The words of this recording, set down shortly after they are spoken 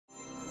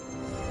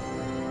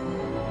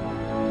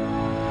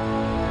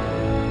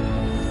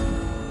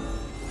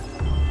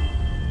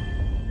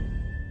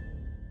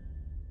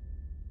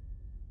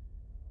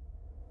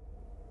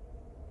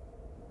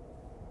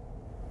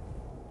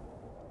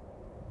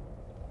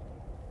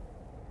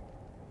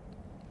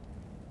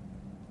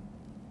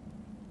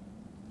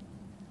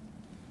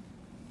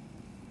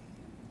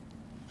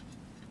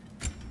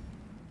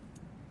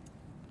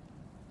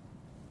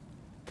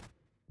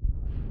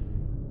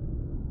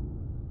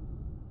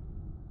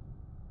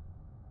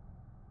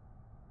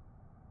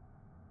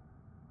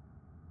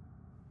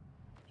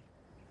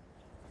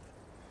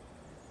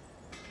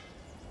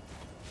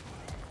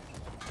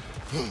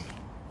Well,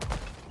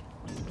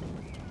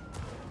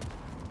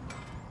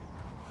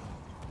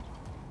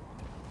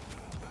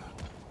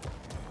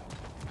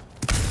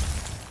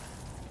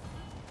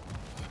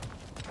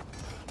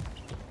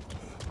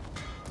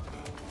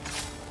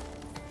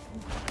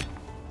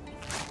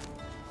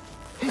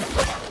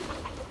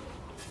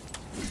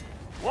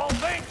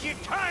 thank you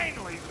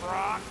kindly,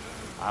 Brock.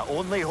 I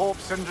only hope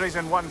Sindri's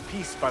in one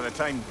piece by the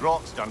time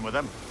Brock's done with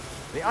him.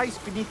 The ice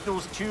beneath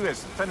those two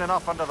is thin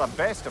enough under the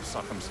best of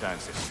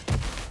circumstances.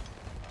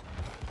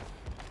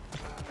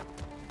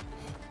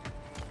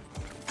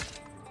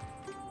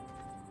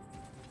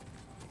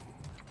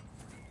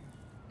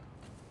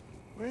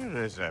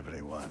 Where is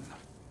everyone?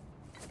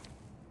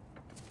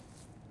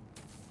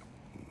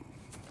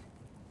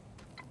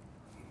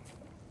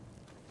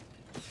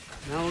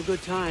 Now a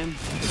good time.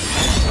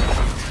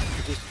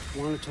 I just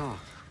want to talk.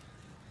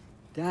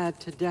 Dad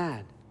to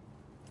Dad.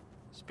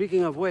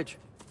 Speaking of which,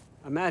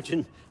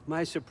 imagine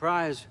my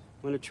surprise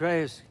when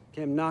Atreus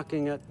came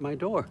knocking at my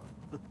door.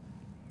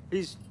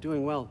 He's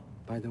doing well,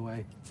 by the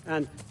way,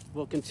 and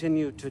will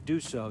continue to do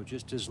so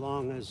just as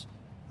long as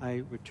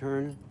I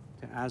return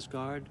to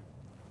Asgard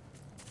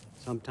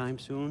sometime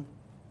soon.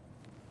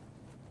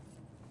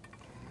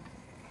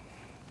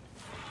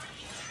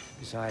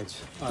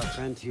 Besides, our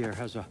friend here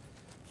has a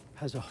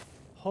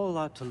whole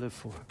lot to live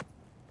for.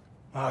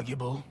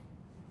 Arguable.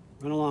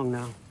 Run along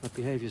now, but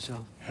behave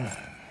yourself.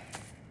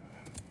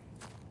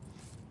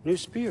 New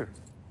spear.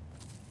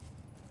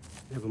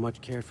 Never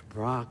much cared for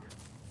Brock.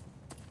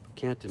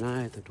 Can't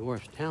deny the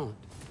dwarf's talent.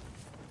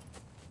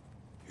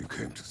 You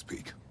came to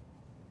speak.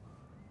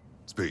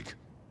 Speak.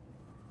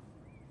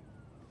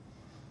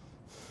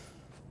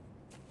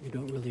 You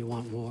don't really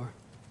want war,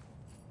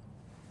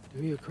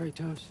 do you,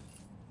 Kratos?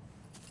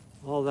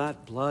 All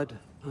that blood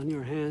on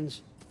your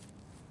hands,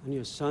 on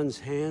your son's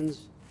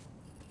hands.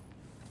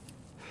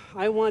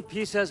 I want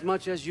peace as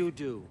much as you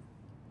do.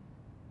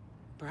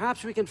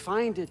 Perhaps we can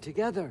find it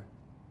together.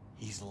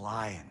 He's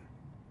lying.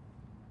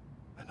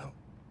 I know.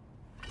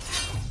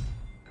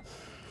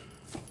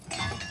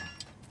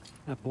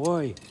 That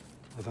boy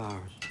of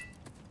ours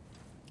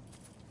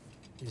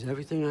is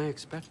everything I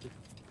expected.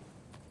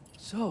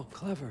 So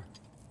clever,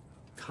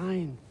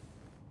 kind.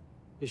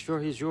 You sure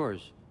he's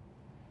yours?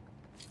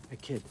 A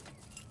kid.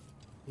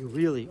 You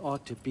really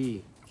ought to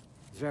be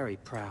very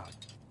proud.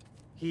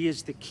 He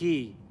is the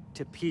key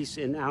to peace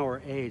in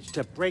our age,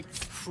 to break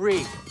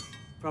free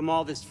from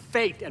all this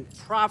fate and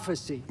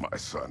prophecy. My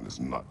son is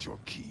not your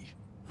key.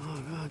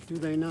 Oh, God, do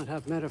they not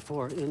have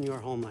metaphor in your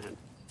homeland?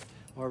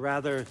 Or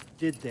rather,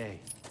 did they?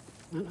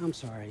 I'm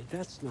sorry,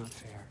 that's not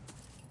fair.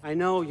 I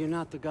know you're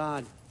not the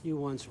god you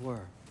once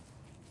were.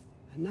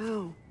 And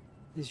now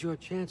is your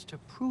chance to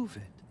prove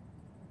it.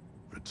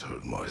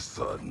 Return my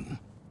son,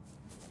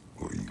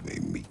 or you may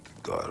meet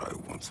the god I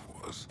once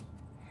was.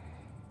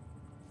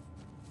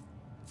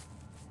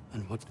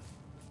 And what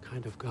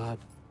kind of god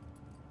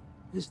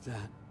is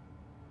that,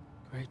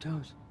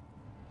 Kratos?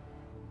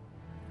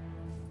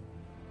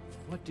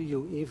 What do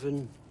you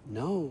even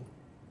know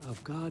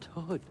of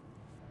godhood?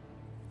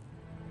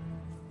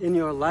 In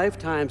your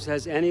lifetimes,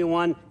 has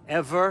anyone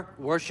ever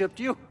worshipped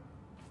you?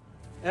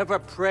 Ever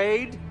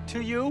prayed to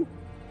you?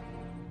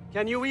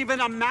 Can you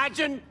even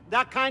imagine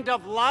that kind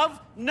of love?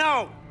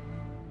 No!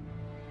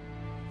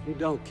 You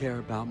don't care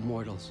about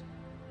mortals.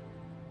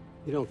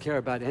 You don't care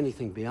about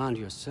anything beyond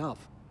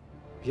yourself.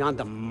 Beyond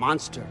the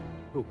monster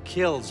who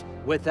kills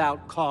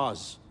without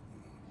cause.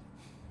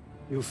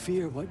 You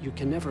fear what you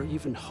can never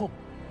even hope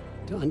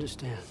to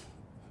understand.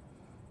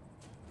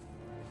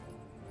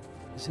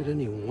 Is it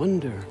any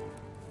wonder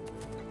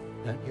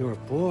that your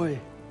boy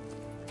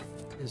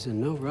is in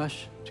no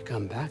rush to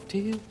come back to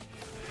you?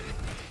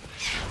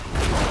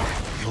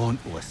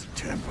 Don't listen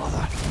to him,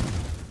 brother.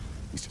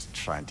 He's just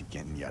trying to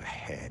get in your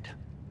head.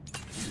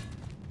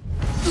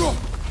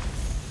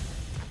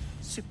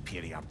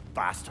 Superior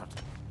bastard.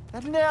 The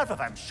nerve of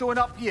him showing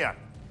up here.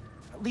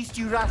 At least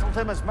you rattled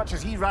him as much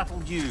as he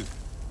rattled you.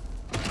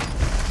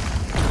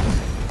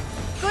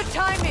 Good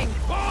timing.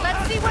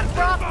 Let's see what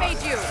Brock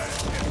made you.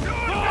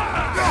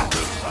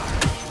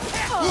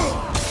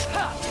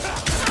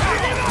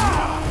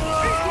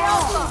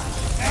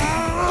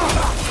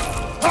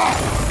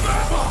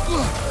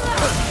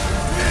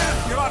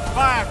 You're on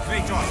fire,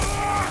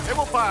 Kratos. It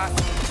will pass.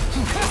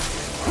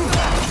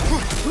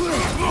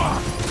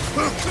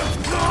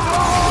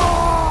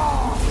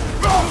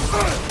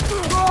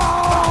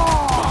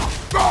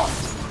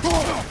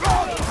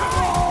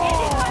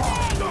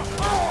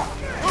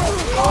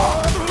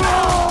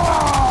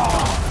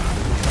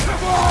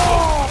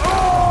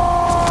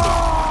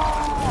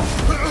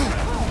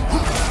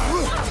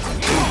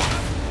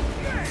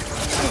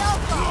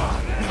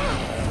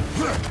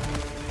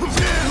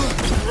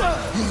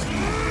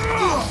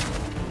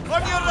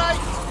 On your right!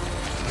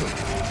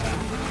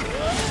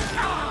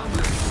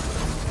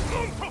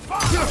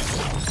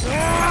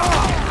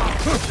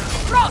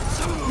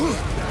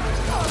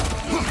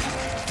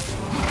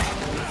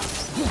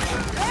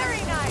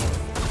 Very nice.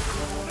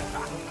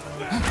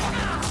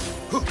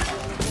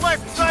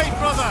 Left side,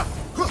 brother!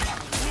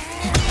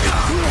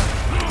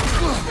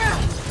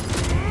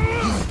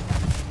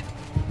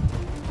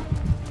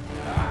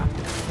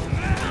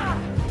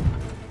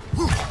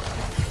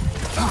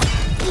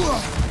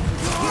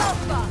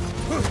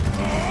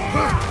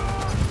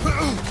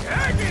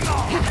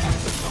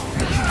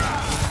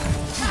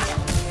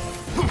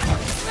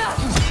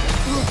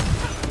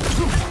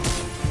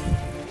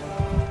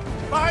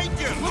 Behind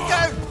you! Look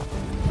out!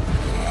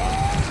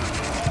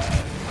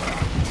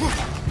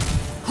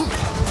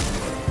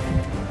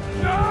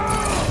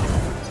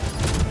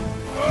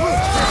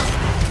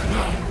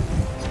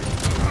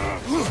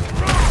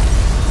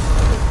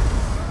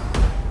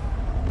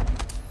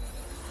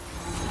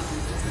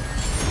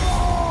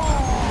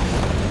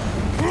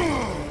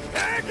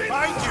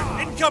 Behind you!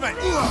 Incoming!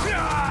 Behind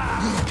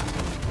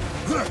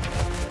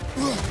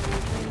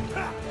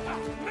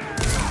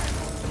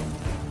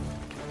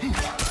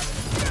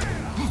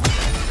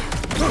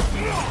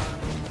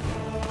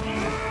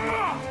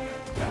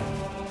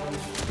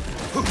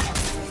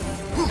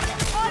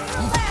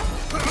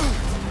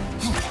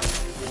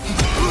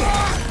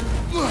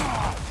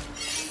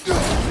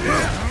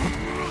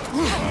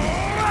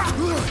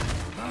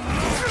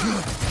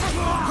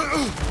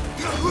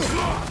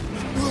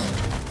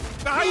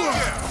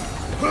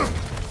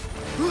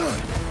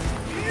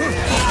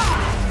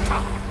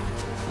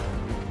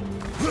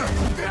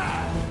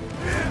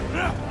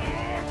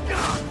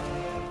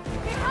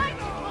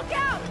you! Look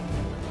out!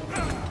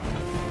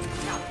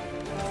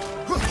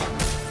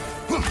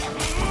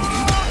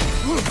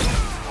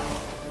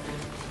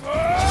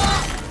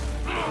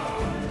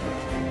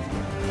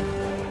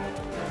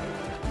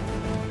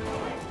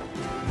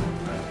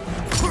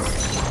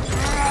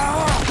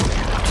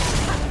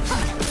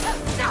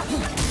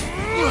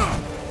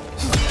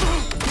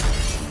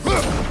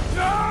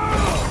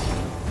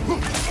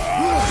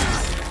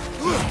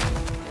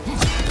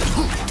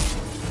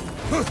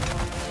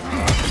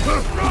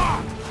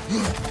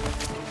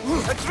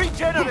 It's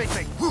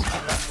regenerating!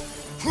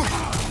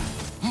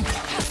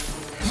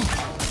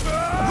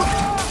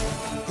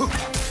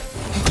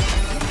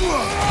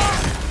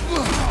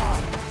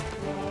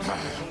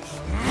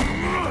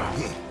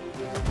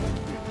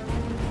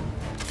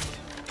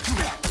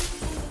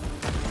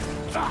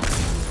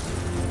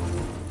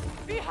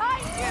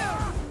 Behind you!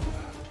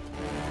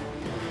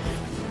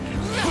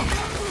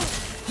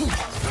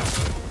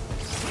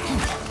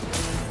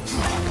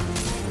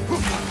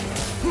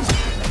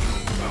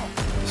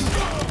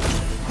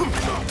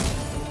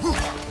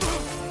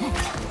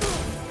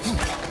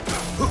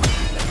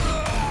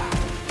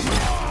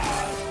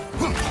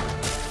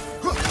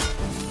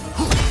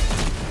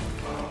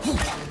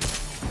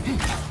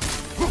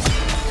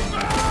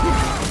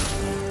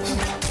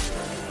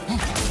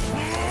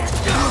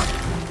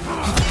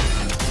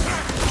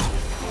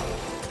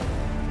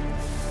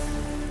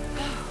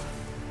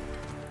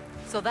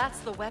 So that's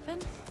the weapon?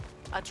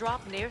 A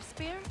drop-near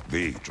spear?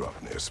 The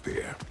Draupnir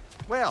spear.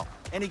 Well,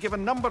 any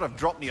given number of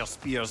Draupnir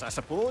spears, I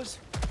suppose.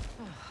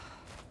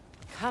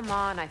 Come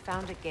on, I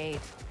found a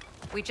gate.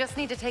 We just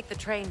need to take the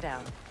train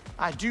down.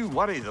 I do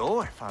worry,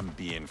 though, if I'm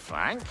being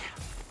frank.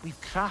 We've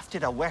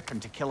crafted a weapon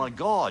to kill a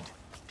god.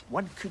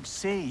 One could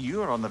say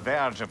you're on the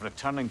verge of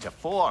returning to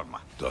form.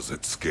 Does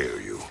it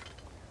scare you?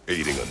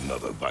 Aiding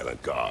another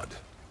violent god?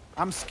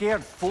 I'm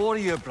scared for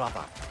you,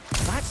 brother.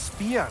 That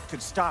spear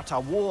could start a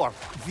war.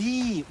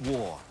 The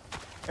war.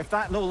 If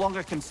that no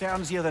longer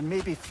concerns you, then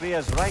maybe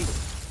Freya's right.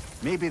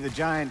 Maybe the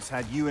Giants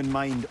had you in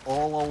mind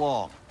all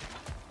along.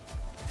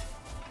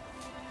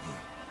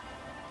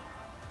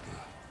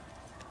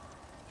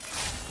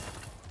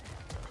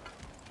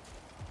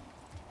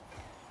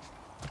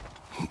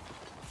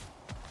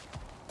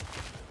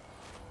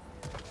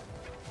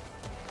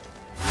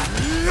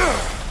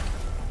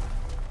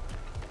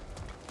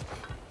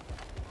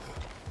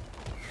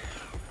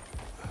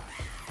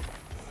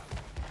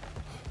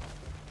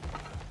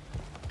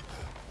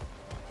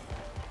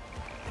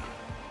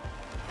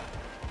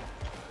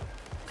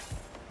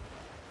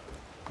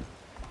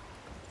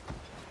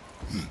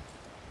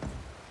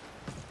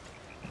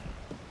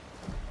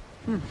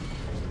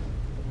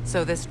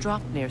 So this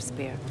Draupnir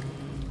spear.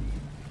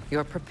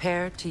 You're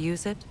prepared to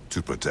use it?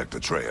 To protect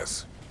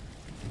Atreus.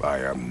 I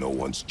am no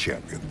one's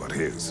champion but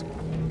his,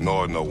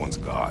 nor no one's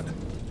god.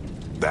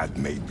 That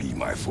may be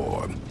my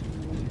form.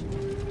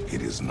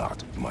 It is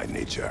not my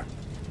nature.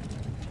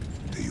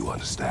 Do you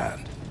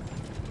understand?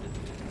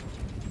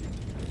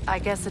 I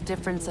guess a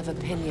difference of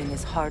opinion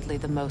is hardly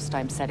the most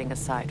I'm setting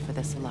aside for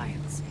this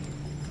alliance.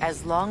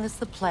 As long as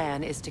the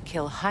plan is to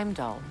kill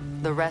Heimdall,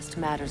 the rest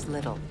matters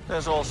little.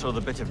 There's also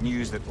the bit of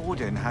news that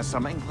Odin has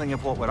some inkling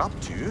of what we're up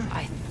to.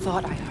 I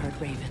thought I heard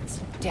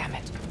ravens. Damn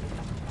it.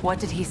 What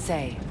did he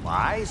say?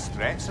 Lies,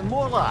 threats, and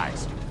more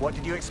lies. What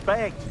did you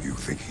expect? You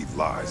think he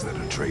lies that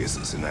Atreus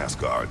is in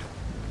Asgard?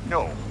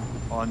 No.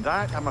 On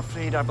that, I'm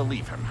afraid I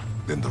believe him.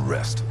 Then the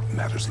rest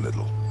matters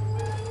little.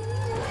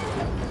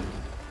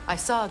 I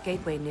saw a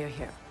gateway near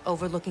here,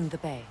 overlooking the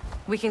bay.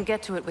 We can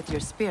get to it with your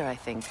spear, I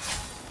think.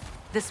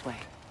 This way.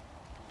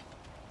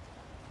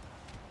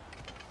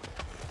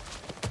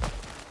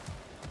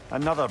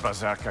 Another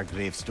Berserker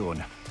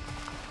gravestone.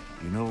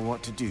 You know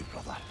what to do,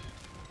 brother.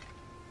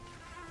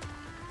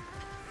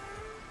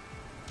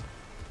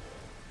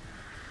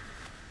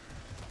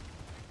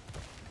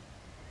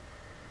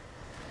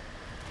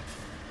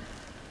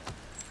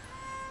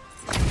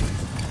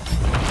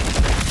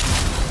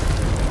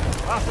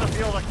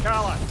 Battlefield of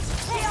Kala.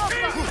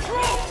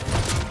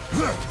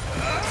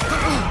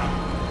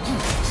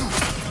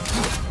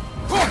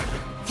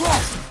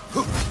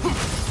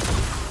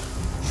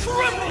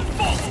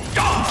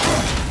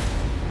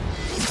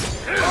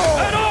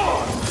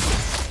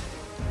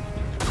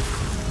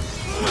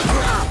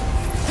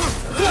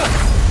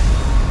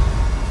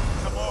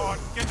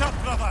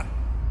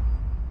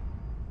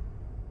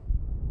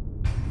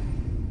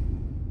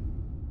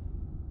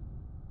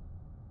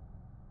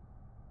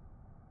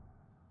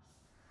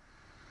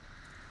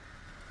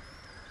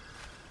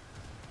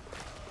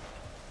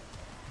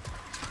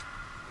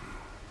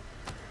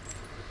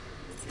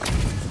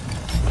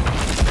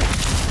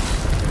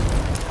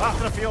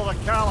 feel the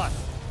callus.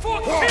 For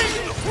King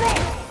Rock!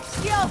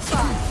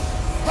 Yelpa!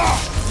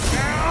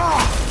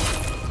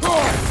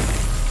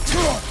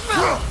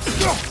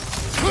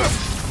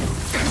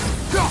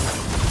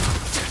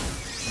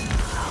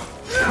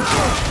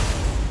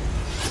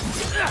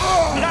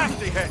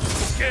 Nasty hit.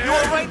 You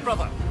all right,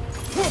 brother?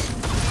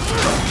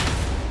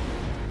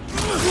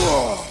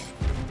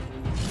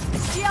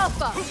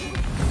 Yelpa!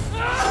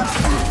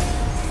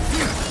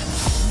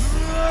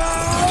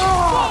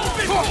 Fall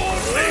before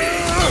me!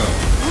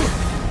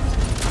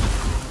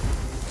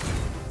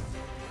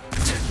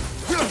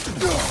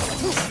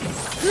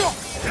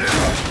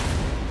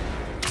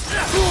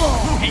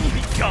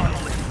 Be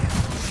godly!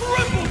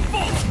 Triple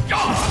false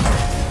god!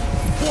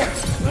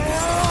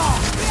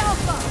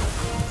 Yelpa!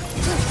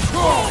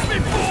 Fall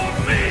before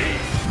me!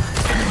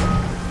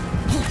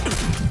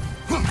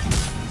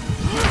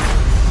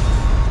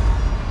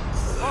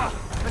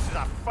 This is a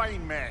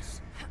fine mess.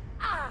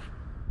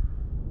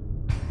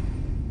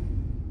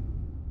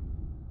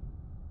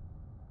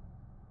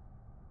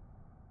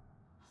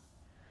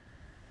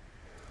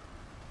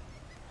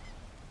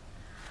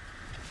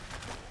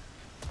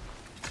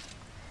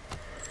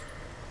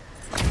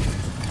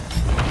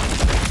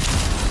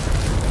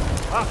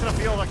 After I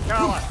feel the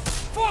callus.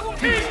 For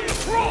King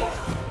Rock!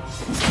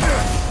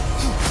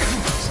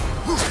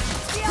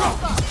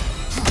 Yelpa!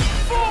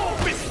 Fall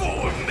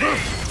before me!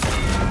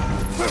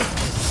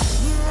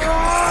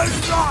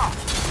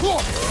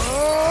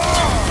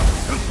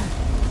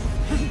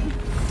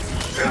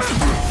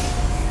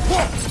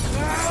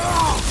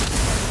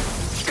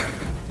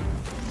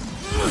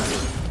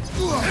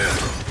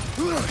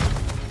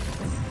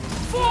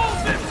 Fall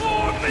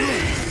before me!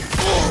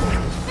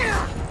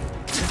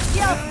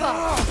 Yelpa!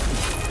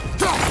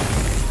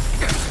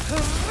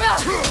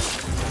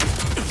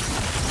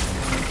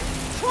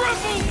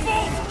 Triple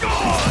false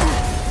god!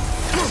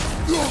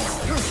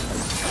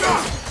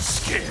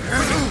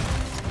 Scared?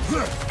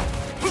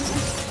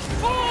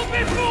 Fall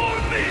before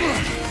me!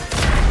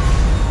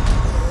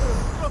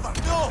 Brother,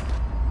 no!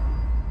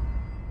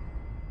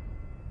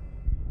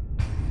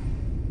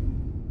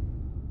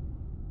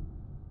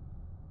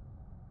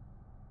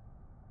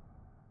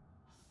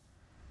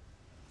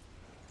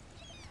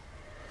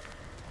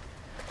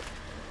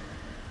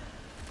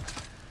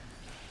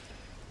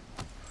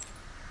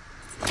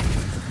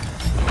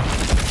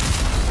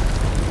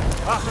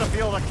 After I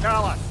feel the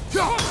callus.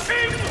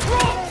 King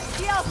Rock!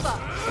 Yelpa!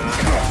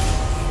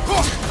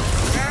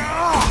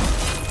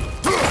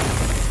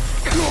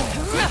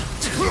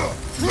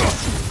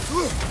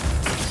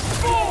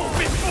 Fall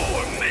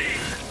before me!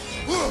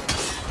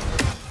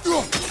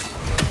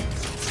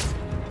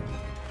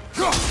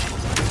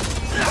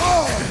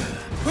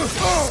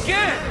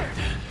 Scared?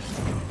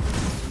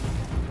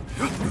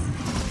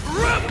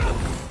 Rebel!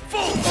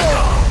 Full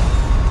stop!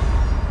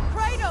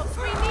 Kratos,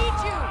 we need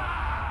you!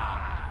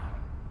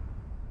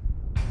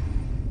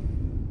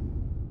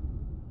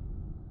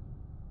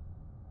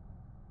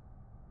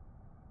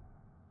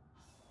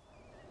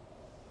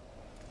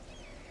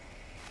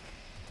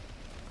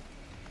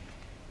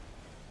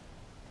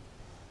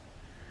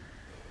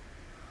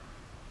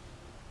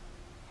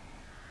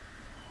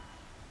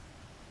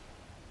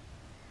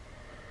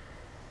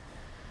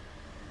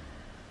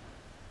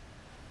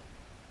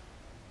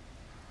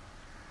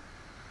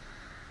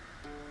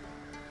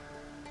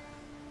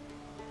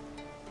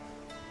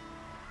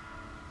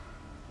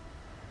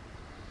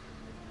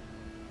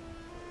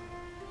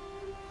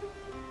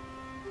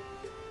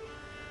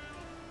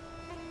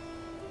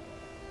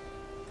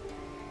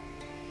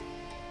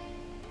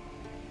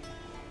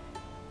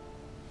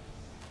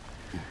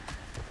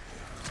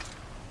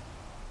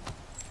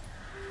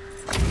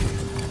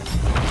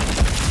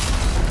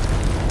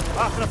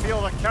 After I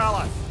feel the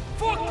callus.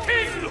 For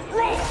King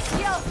Rock!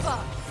 Yelpa!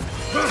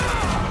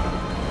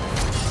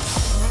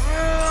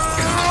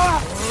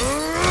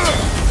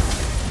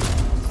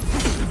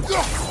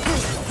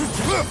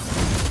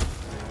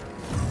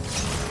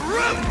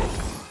 Rebel!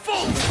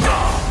 Full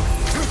stop!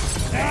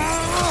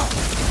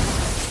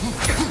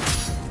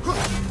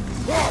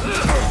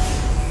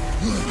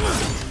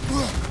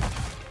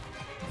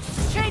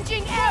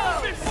 Changing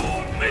arrows!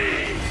 Before me!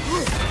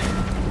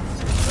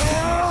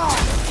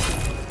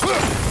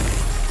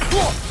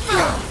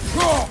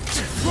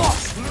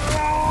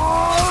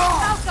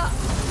 Falca!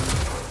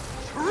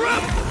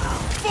 Rebel!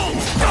 Full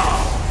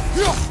stop!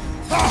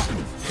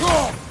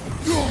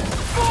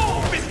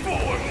 Fall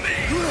before me!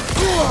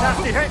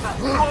 Nasty hit.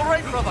 You all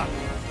right, brother?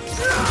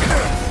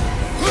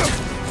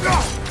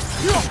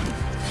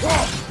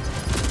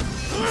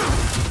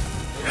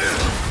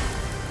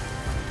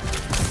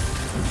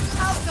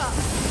 Falca!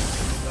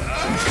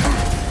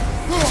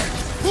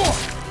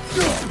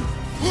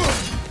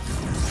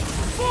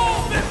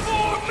 Fall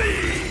before me!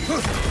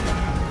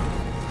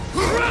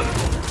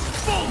 Rebel!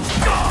 Full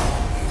stop!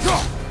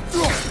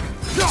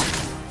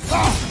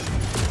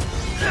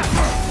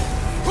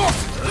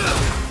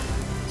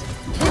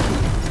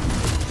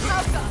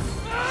 Falca! Rebel!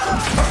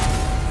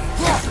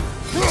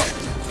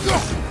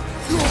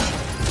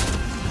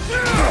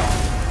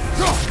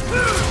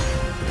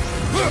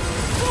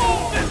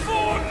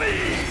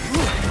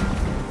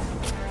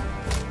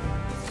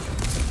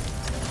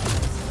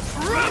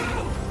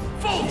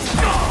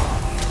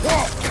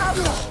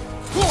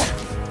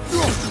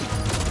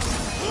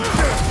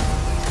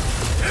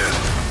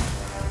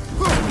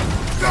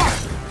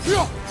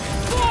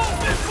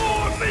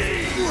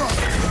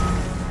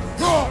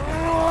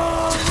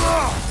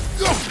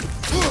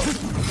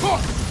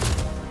 Not